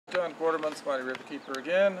John Quarterman, Spiny River Keeper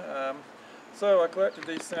again. So I collected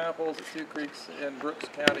these samples at 2 creeks in Brooks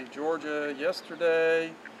County, Georgia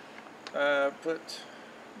yesterday. Put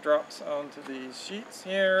drops onto these sheets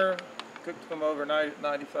here, cooked them overnight at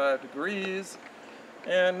 95 degrees,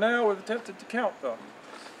 and now we've attempted to count them.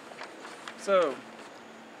 So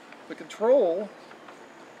the control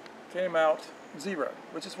came out 0,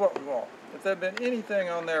 which is what we want. If there had been anything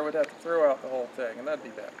on there, we'd have to throw out the whole thing, and that'd be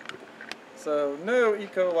bad. So no E.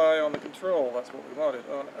 coli on the control, that's what we wanted.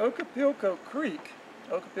 On Okapilco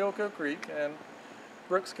Creek in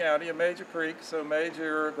Brooks County, a major creek, so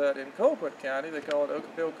major that in Colquitt County they call it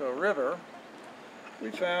Okapilco River, we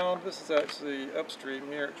found, this is actually upstream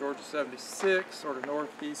here at Georgia 76, sort of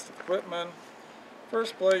northeast of Quarterman.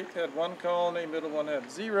 First plate had 1 colony, middle one had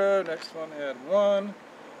 0, next one had 1.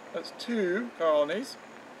 That's 2 colonies.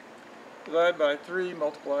 Divide by 3,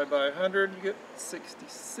 multiply by 100, you get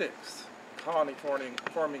 66 colony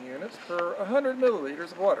forming units per 100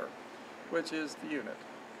 milliliters of water, which is the unit.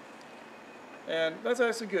 And that's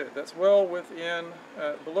actually good. That's well within,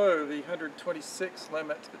 below the 126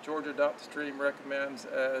 limit that Georgia Adopt a Stream recommends,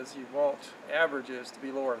 as you want averages to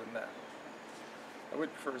be lower than that. I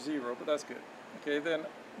would prefer 0, but that's good. Okay, then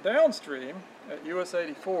downstream at US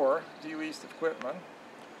 84, due east of Quarterman,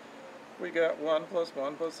 we got 1 plus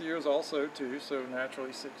 1 plus 0 is also 2, so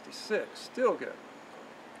naturally 66. Still good.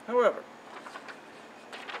 However,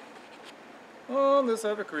 on this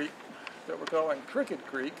other creek that we're calling Cricket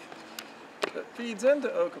Creek, that feeds into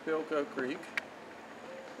Okapilco Creek,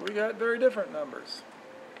 we got very different numbers.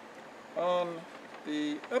 On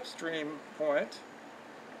the upstream point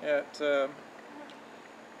at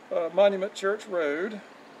Monument Church Road,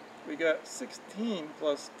 we got 16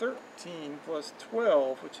 plus 13 plus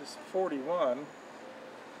 12, which is 41.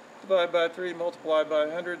 Divide by 3, multiply by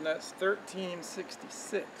 100, and that's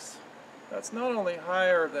 1366. That's not only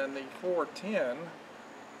higher than the 410,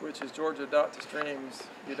 which is Georgia Adopt a Stream's,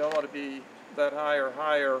 you don't want to be that high or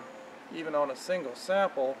higher even on a single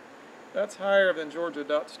sample. That's higher than Georgia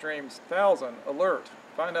Adopt a Stream's 1000 alert.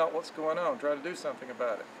 Find out what's going on, try to do something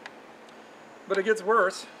about it. But it gets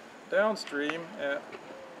worse. Downstream at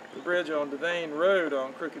the bridge on Devane Road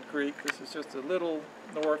on Cricket Creek, this is just a little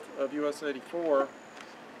north of US 84,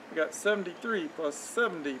 we got 73 plus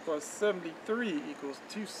 70 plus 73 equals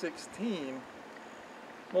 216.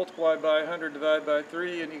 Multiply by 100, divide by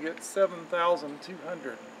 3, and you get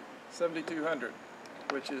 7,200, 7,200,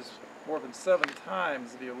 which is more than 7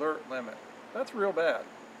 times the alert limit. That's real bad.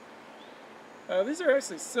 These are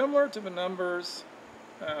actually similar to the numbers,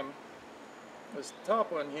 this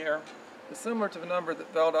top one here is similar to the number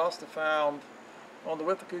that Valdosta found on the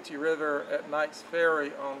Withlacoochee River at Knight's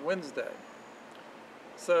Ferry on Wednesday.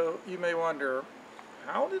 So you may wonder,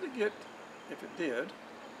 how did it get, if it did,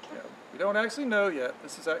 we don't actually know yet,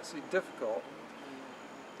 this is actually difficult.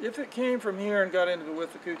 If it came from here and got into the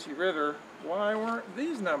Withlacoochee River, why weren't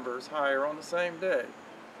these numbers higher on the same day?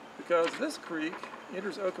 Because this creek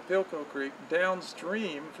enters Okapilco Creek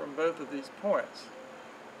downstream from both of these points.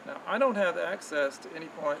 Now, I don't have access to any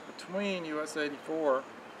point between US 84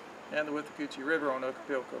 and the Withlacoochee River on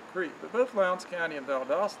Okapilco Creek, but both Lowndes County and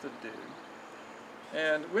Valdosta do.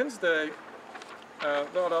 And Wednesday,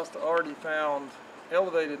 Valdosta already found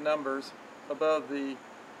elevated numbers above the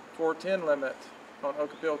 410 limit on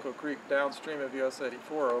Okapilco Creek downstream of US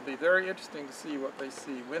 84. It'll be very interesting to see what they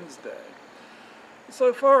see Wednesday.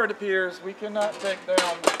 So far it appears we cannot take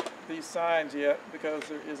down these signs yet because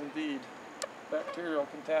there is indeed bacterial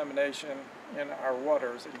contamination in our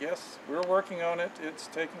waters. And yes, we're working on it. It's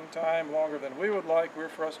taking time, longer than we would like. We're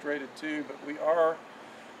frustrated too, but we are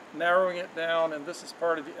narrowing it down, and this is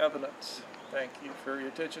part of the evidence. Thank you for your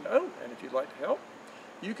attention. Oh, and if you'd like to help,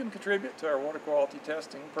 you can contribute to our water quality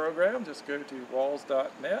testing program. Just go to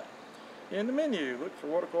WWALS.net. In the menu, look for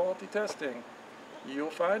water quality testing. You'll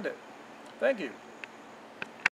find it. Thank you.